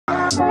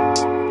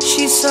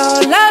She's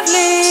so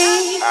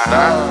lovely.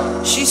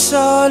 She's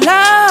so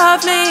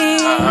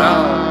lovely.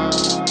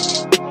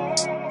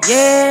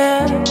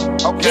 Yeah,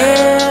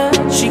 yeah.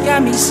 She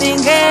got me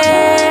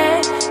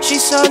singing.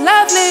 She's so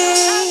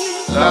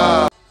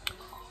lovely.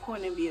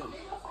 Point of view.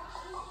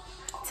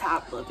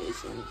 Top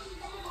vision.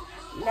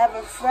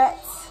 Never fret,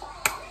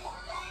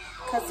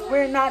 cause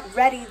we're not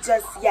ready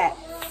just yet.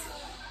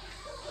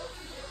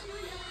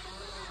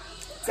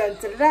 Dun,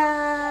 da,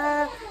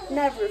 da,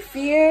 never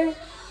fear,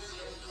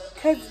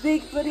 cause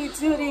Big Booty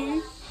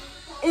Judy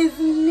is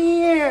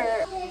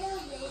near.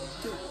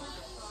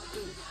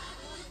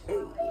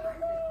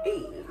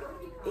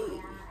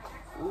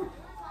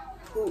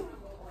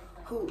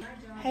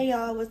 Hey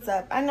y'all, what's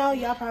up? I know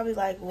y'all probably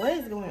like, what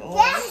is going on?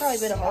 There's probably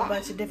been a whole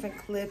bunch of different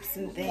clips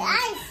and things.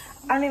 I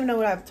don't even know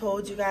what I've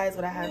told you guys,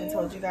 what I haven't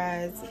told you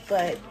guys,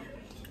 but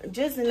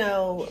just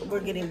know we're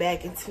getting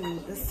back into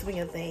the swing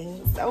of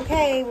things.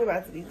 Okay, we're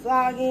about to be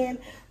vlogging,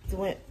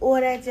 doing all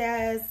that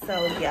jazz.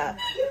 So yeah,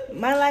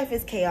 my life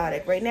is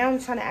chaotic. Right now I'm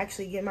trying to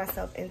actually get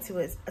myself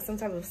into some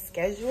type of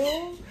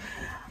schedule.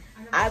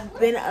 I've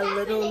been a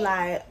little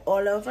like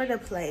all over the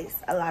place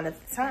a lot of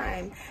the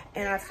time,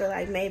 and I feel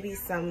like maybe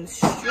some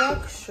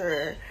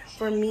structure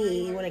for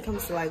me when it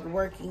comes to like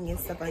working and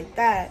stuff like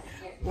that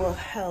will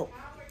help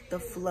the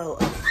flow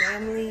of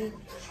family,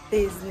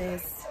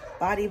 business,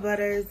 body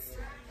butters,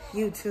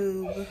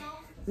 YouTube,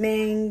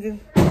 Ming,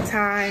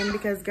 time,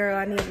 because girl,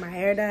 I need my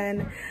hair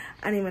done,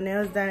 I need my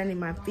nails done, I need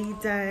my feet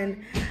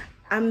done.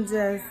 I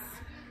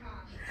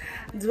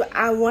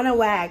want to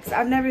wax.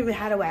 I've never even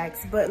had a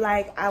wax, but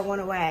like I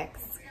want to wax.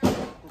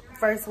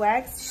 First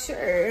wax,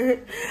 sure.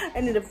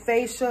 I need a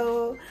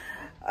facial.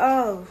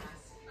 Oh,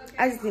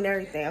 I just need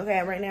everything.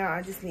 Okay, right now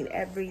I just need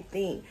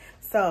everything.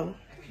 So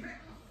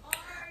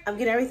I'm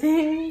getting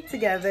everything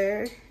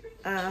together.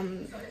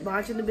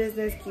 Launching the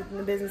business, keeping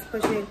the business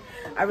pushing.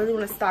 I really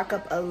want to stock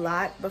up a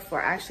lot before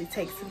I actually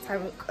take some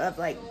type of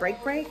like break.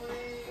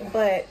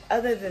 But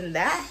other than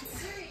that,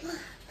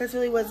 that's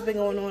really what's been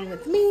going on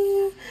with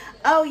me.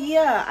 Oh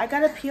yeah, I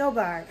got a P.O.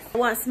 box. I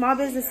want small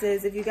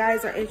businesses, if you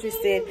guys are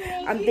interested.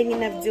 I'm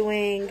thinking of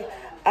doing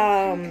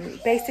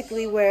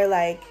basically where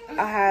like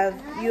I have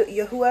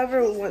you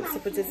whoever wants to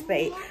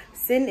participate,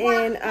 send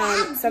in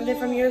something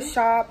from your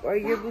shop or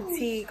your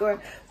boutique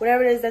or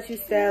whatever it is that you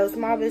sell,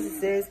 small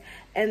businesses,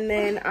 and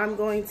then I'm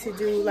going to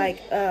do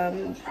like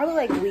probably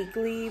like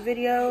weekly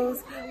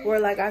videos where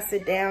like I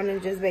sit down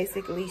and just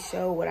basically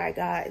show what I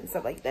got and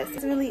stuff like that. So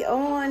that's really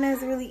on.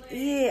 That's really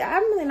it.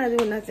 I'm really not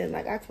doing nothing.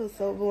 Like I feel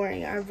so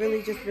boring. I've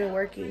really just been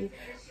working,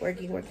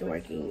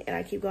 and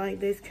I keep going like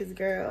this because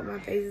girl, my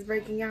face is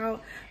breaking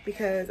out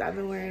because I've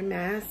been wearing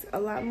masks a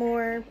lot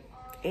more,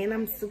 and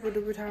I'm super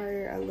duper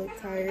tired. I look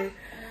tired.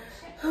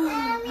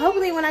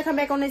 Hopefully when I come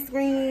back on this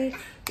screen,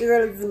 your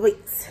girl is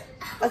wait.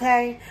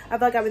 Okay, I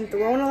feel like I've been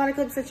throwing a lot of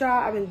clips at y'all.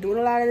 I've been doing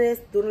a lot of this,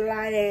 doing a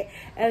lot of that,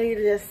 and I need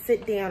to just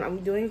sit down.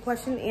 I'm doing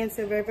question and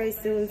answer very, very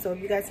soon. So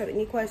if you guys have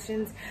any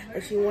questions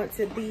that you want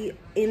to be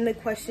in the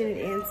question and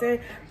answer,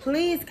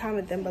 please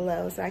comment them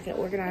below so I can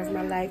organize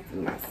my life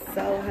and my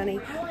soul, honey.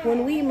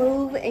 When we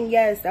move, and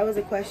yes, that was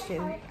a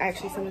question.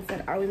 Actually, someone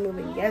said, are we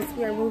moving? Yes,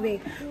 we are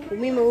moving. When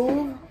we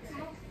move,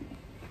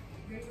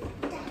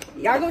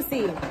 y'all gonna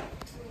see.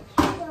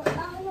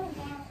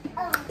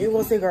 You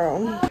will see,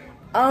 girl.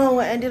 Oh,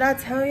 and did I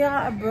tell y'all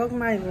I broke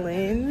my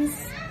lens?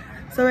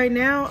 So right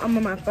now I'm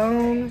on my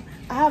phone.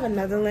 I have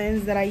another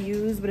lens that I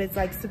use, but it's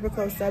like super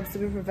close up,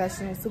 super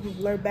professional, super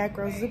blurred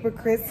background, super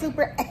crisp,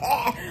 super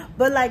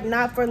but like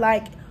not for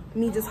like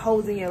me just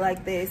holding it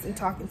like this and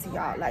talking to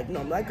y'all. Like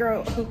no, I'm like,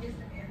 girl,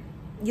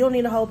 you don't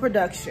need a whole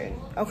production,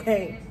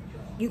 okay?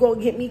 You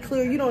gonna get me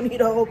clear, you don't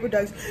need a whole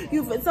production.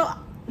 So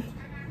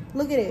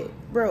look at it,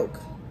 broke,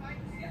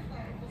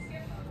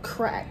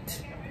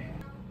 cracked.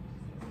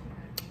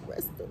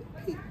 Rest in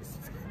peace.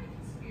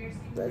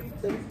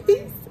 Rest in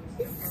peace.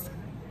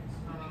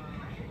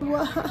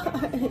 Why?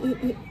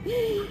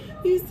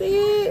 You see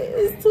it?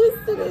 It's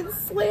twisted and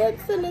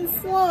slanted and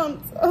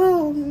slumped.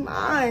 Oh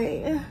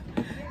my.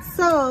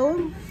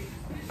 So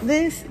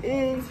this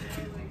is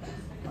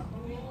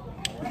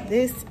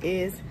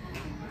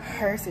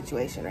her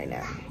situation right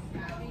now.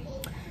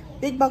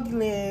 Big bulky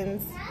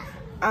lens.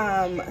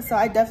 So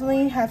I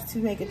definitely have to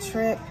make a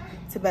trip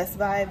to Best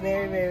Buy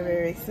very, very,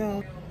 very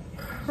soon.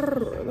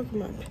 Look at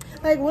my,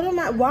 like, what am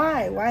I,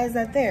 why is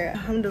that there?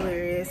 I'm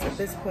delirious at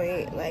this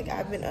point. Like,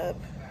 I've been up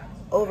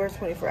over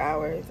 24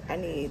 hours. I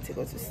need to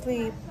go to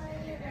sleep.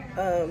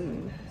 I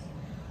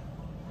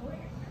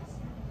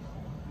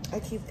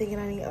keep thinking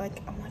I need,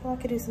 like, I'm like, oh, I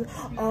could do some,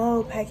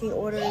 oh, packing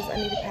orders. I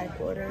need to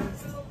pack orders.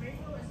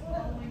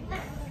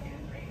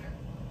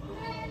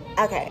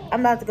 Okay, I'm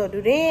about to go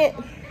do that,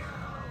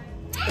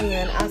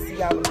 and I'll see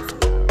y'all when I see y'all.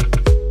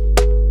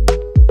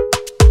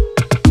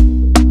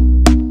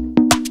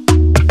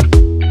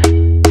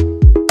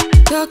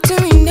 Talk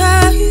to me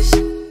nice,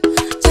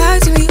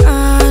 talk to me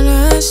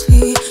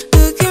honestly.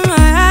 Look in my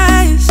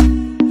eyes,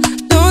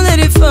 don't let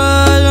it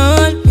fall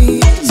on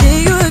me.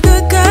 Say you're a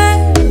good guy,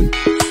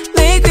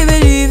 make me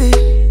believe it.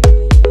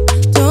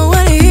 Don't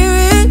wanna hear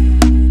it,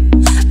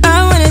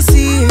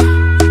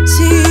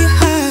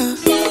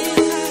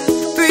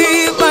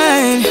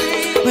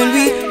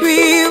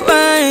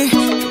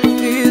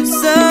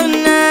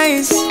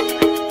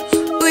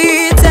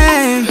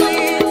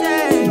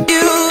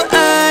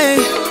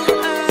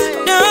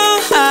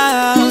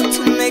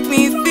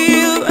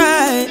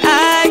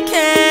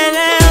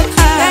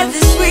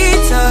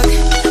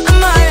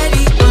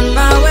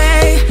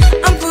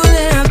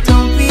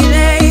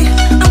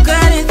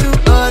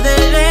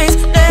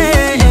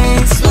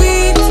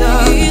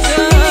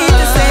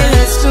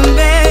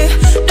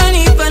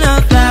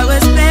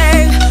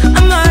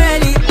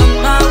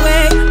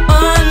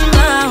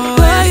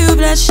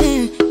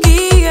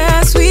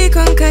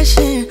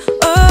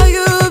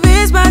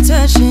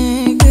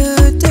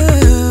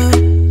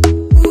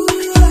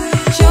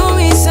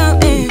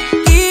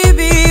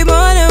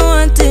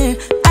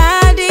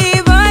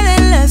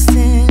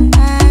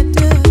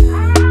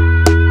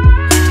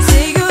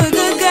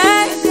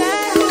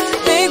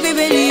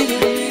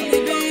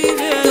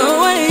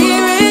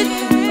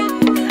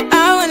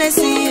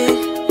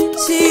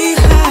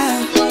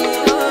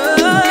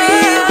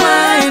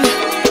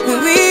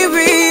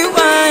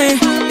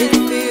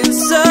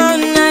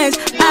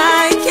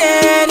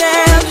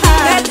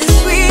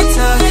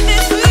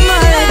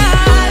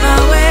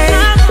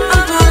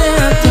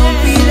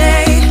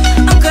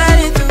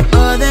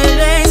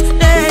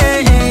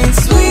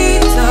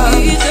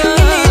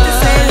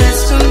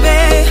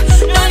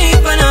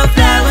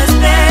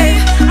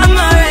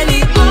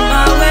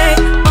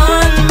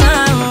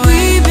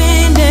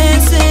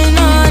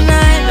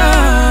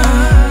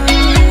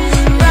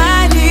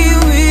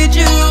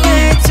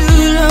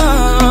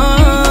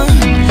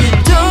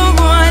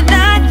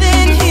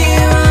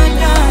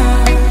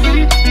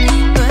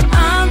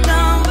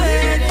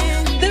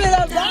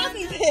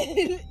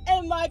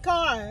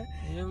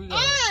 Here we go.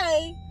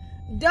 I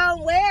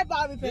don't wear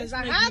bobby pins. This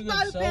I make have you look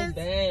bobby so pins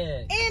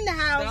bad. in the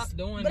house, Stop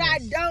doing but I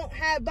this. don't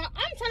have.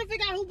 I'm trying to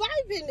figure out who bobby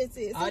pin this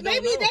is. So I don't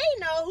maybe know. they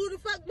know who the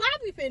fuck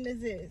bobby pin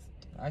this is.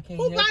 I can't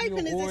Who help bobby you,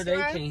 pin is or this, they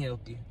right? can't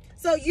help you.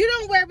 So you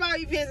don't wear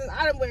bobby pins and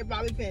I don't wear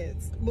bobby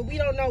pins, but we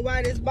don't know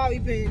why this bobby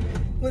pin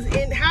was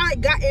in, how it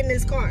got in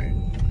this car.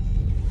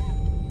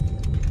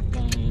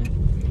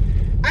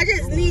 I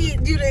just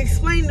need you to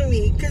explain to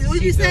me, because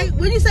what you say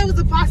was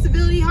a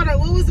possibility? Hold on,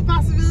 what was the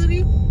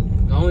possibility?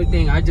 The only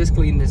thing, I just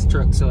cleaned this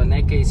truck, so in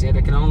that case, it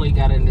can only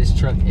got in this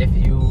truck if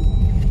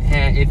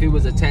it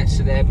was attached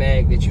to that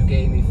bag that you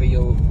gave me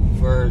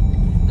for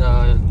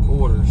the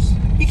orders.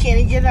 You can't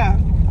even get it out.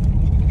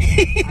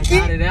 I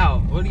got it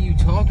out. What are you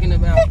talking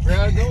about,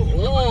 bro?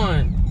 Go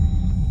on.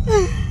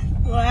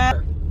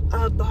 What?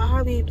 A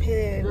bobby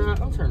pin. Bro,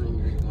 I'm turning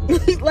you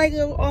on. Like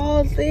of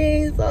all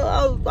things,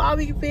 a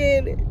bobby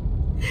pin.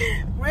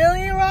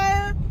 Really,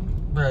 Uriah?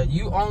 Bro,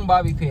 you own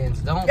bobby pins.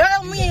 Don't. Y'all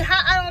don't mean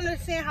how? I don't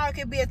understand how it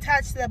could be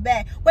attached to the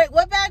bag. Wait,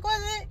 what bag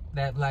was it?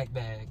 That black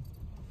bag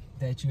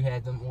that you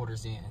had them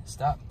orders in.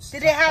 Stop.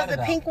 Did it have the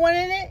pink one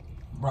in it?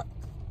 Right.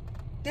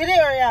 Did it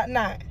or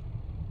not?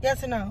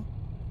 Yes or no?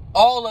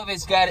 All of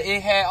it's got it.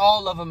 It had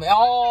all of them.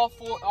 All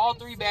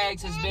 3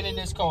 bags has been in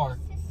this car.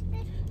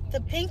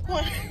 The pink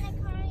one.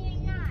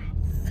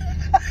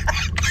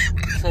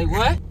 Say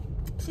what?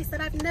 She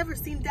said, I've never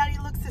seen Daddy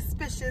look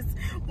suspicious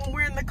when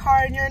we're in the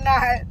car and you're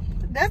not.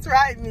 That's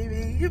right,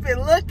 Mimi. You've been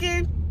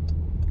looking.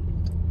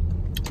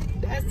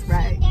 That's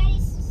right.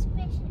 Daddy's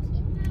suspicious.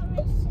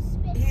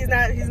 He's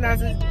not really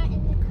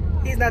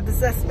suspicious. He's not the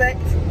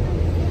suspect.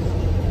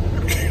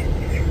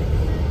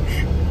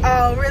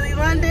 Oh, really,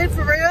 London?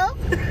 For real?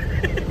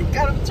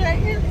 Got him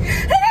trained.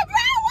 Hey,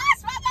 bro,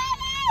 watch my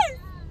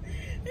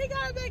baby! He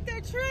got him back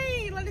there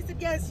trained. London said,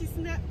 yes, she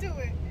snapped to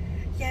it.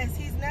 Yes,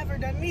 he's never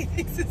done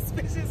anything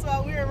suspicious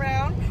while we're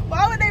around.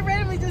 Why would they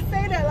randomly just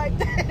say that like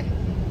that?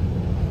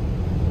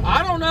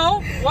 I don't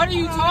know. What are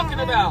you talking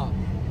about?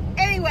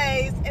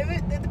 Anyways,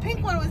 if the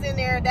pink one was in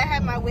there, that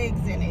had my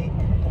wigs in it.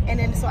 And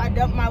then so I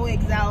dumped my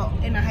wigs out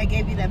and I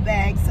gave you that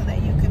bag so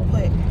that you could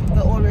put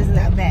the orders in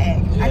that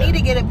bag. Yeah. I need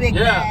to get a big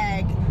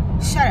bag.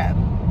 Shut up.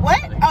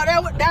 What? Oh,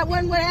 that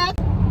one would have?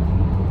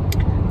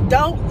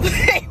 Don't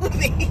play with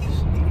me.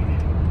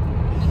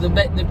 The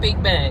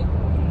big bag.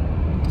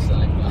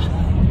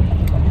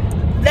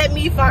 Let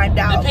me find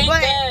out. The pink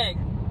but bag.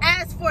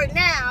 As for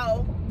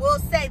now, we'll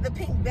say the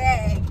pink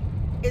bag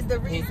is the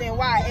reason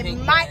why. It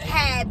might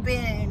have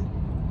been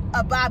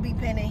a bobby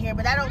pin in here,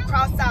 but I don't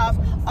cross off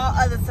all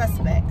other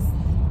suspects.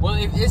 Well,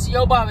 if it's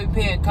your bobby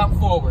pin, come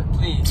forward,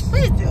 please.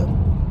 Please do.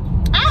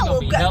 I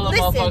will go.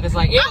 Motherfuckers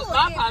like, it was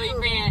my bobby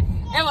pin.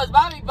 It was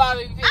bobby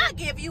pin. I'll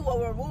give you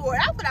a reward.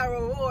 I'll put out a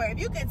reward. If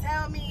you can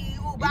tell me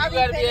who bobby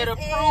pin is. You gotta be able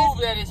to prove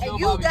that it's your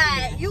bobby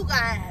pin. You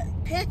got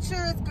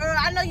pictures, girl.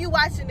 I know you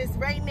watching this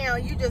right now.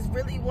 You just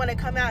really want to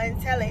come out and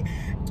tell it.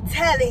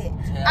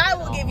 I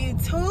will give you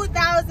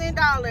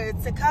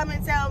 $2,000 to come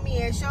and tell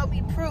me and show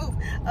me proof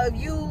of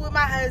you with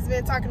my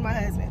husband talking to my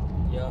husband.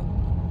 Yeah.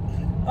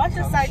 Watch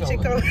your side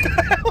chick over.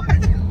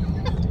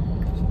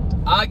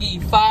 I'll give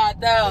you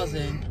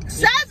 $5,000.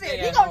 7.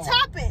 We gonna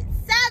top it.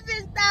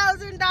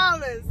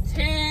 $7,000.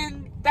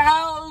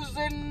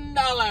 $10,000.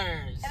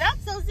 And I'm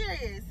so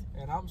serious.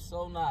 And I'm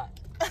so not.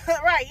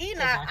 Right, he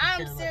not.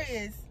 I'm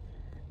serious.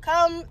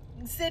 Come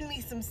send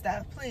me some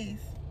stuff, please.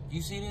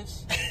 You see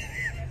this?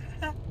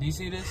 Do you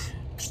see this?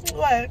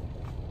 What?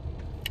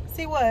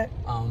 See what?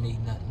 I don't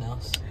need nothing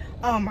else.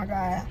 Oh my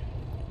God.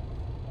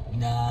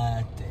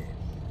 Nothing.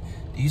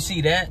 Do you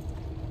see that?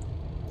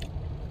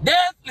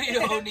 Definitely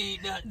don't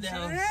need nothing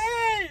else.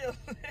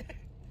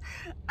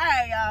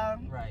 Alright, y'all.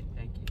 Right,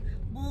 thank you.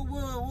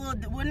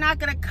 We're not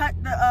gonna cut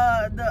the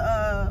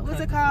what's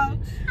it called?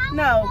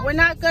 No, we're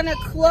not gonna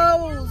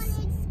close.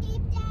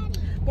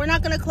 We're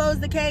not gonna close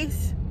the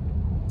case.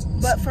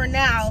 But for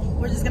now,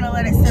 we're just gonna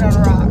let it sit on the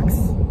rocks.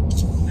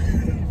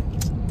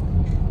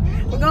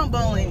 We're going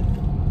bowling.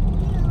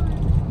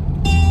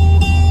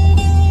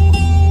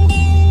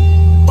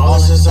 Ball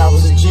since I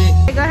was a kid.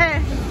 Hey, go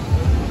ahead.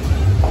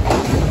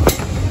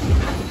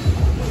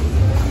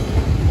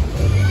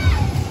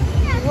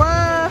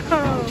 Whoa.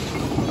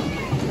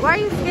 Why are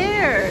you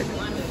scared?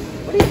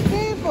 What are you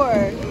scared for?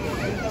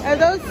 Are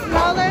those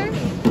smaller?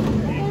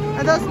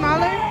 Are those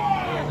smaller?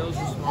 Yeah, those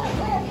are small.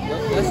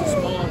 That's a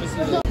small. This is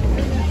a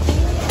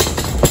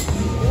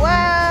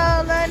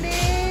wow,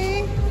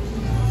 Lundy.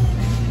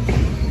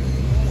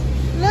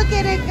 Look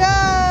at it go.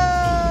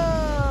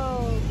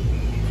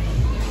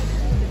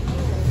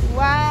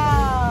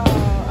 Wow.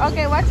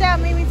 Okay, watch out,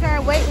 Mimi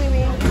turn. Wait,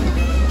 Mimi.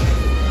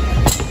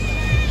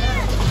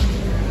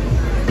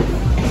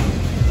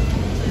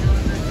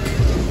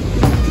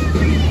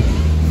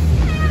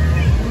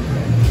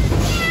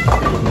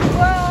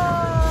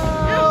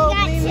 Whoa,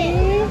 Mimi.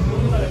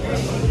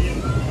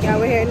 Yeah,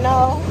 we're here.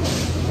 No.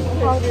 I'm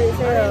hungry as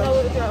hell.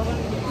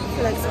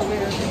 You look so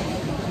weird.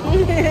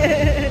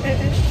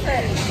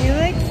 You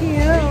look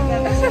cute.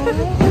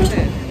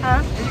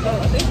 Huh?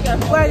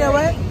 Where I go?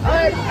 What?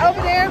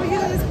 Over there. But you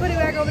can just put it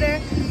back over there.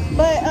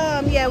 But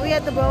yeah, we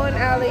at the bowling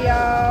alley,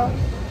 y'all.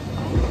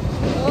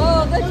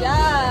 Oh, good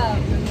job.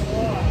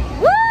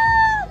 Woo!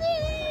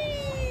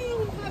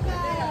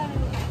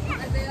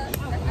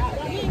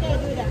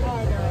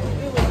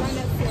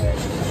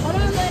 Hold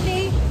on,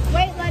 Lundy.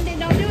 Wait, London,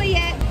 don't do it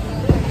yet.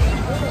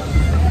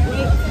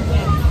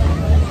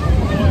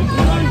 You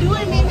gonna do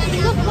it, Ming?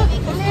 Look, look.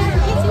 Yes,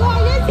 you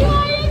are. Yes, you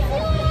are. Yes,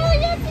 you are.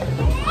 Yes, you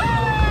are.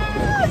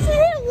 Oh, she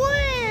hit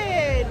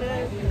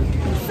one.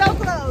 So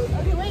close.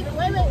 Okay, wait,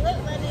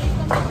 Lundy. It's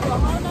gonna make you a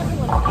whole nother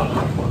one, okay?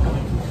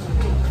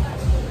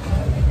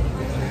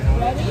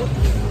 Ready?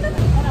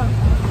 Hold on.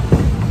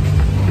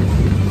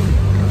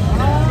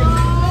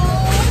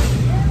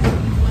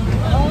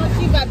 Oh,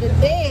 she got the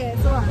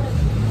dance. Hold on.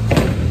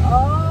 Oh.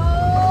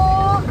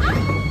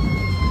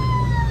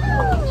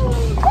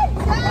 Good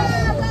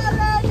job,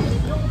 Lundy.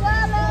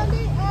 Well,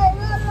 Lundy. Hey,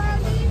 well,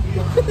 Lundy.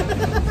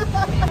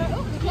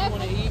 You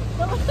want to eat?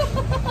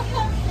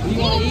 You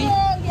want to eat?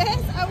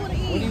 Yes, I want to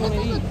eat. What do you want to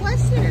eat? What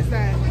question is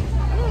that? I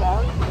don't know.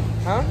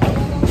 Huh?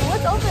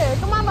 What's over there?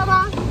 Come on,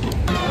 Mama.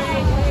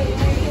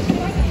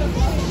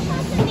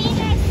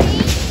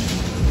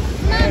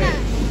 Mama,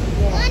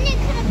 London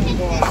could have picked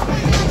this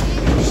one up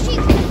and she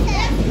could have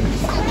said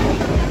something.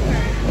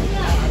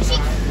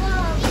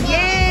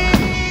 Yeah.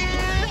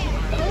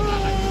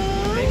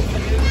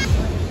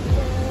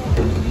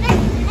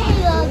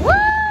 Woo!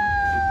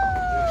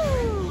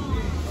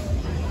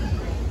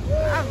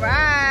 All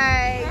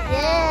right.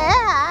 Yeah.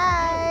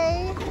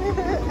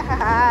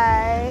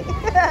 Hi.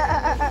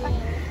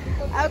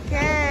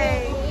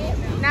 Okay.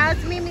 Now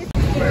it's Mimi's.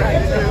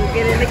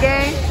 Get in the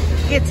game.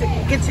 Get your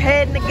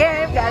head in the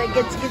game. Gotta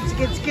get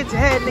your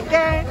head in the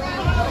game.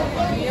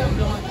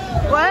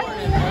 What?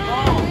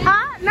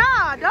 Huh?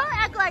 No, don't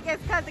act like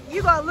it's cause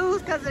you gonna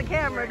lose cause of the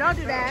camera. Don't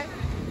do that.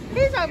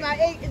 He's talking about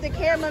the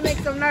camera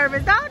makes him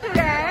nervous. Don't do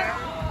that.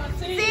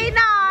 See,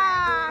 no,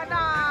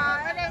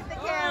 it ain't the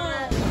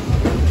camera.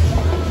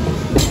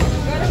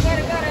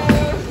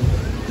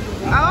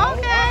 Oh,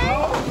 okay.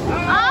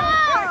 Oh,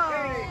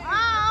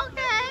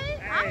 okay.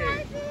 All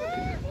right,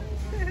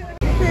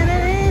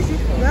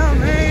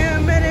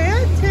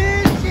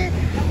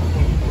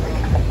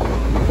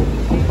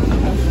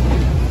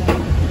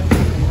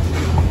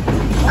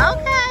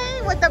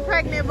 okay, with the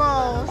pregnant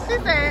bowl. She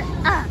said,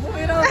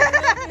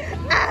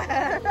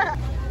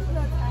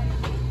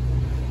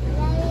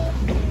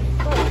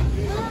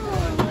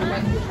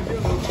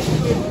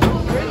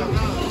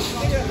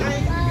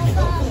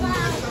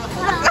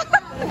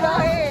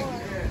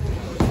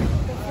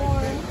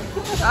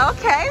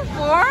 okay,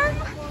 form.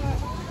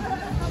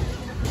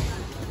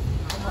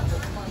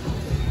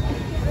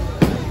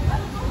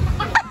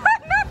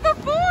 Not the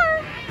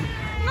form.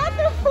 Not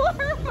the form.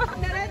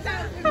 No, that's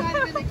not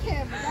even the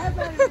camera. That's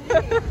not even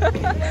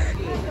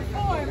the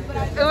form, but I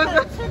It was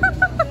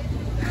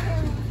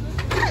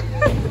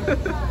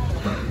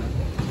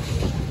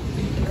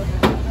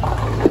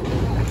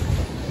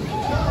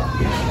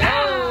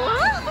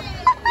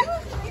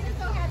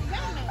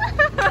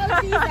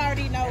These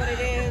already know what it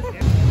is.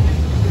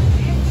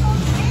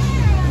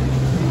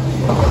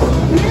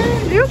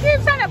 You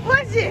keep trying to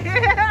push it.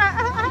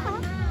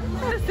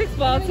 The 6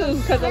 ball too,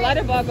 because the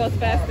lighter ball goes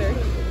faster.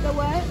 The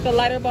what? The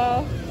lighter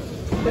ball,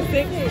 the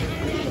 6.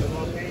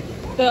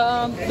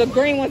 The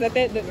green ones that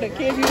the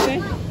kids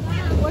using.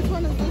 Which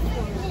one is this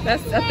one?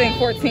 That's I think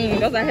 14.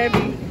 Those are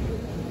heavy.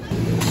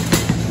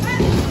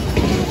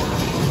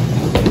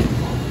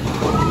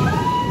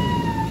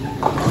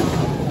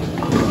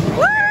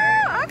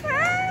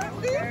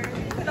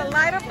 The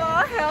lighter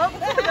ball helps.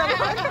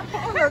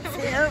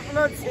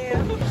 Little tip.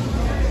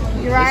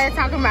 Uriah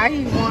talking about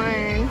he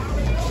won.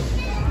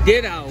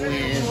 Did I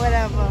win?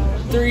 Whatever.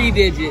 3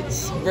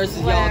 digits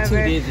versus y'all 2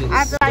 digits.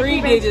 I feel like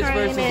 3 digits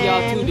versus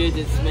y'all 2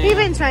 digits, man. He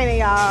been training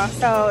y'all,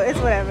 so it's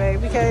whatever.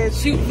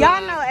 Because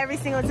y'all know every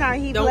single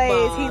time he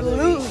plays, he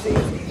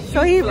loses.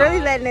 So he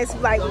really letting this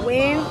like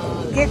win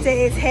get to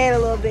his head a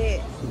little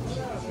bit.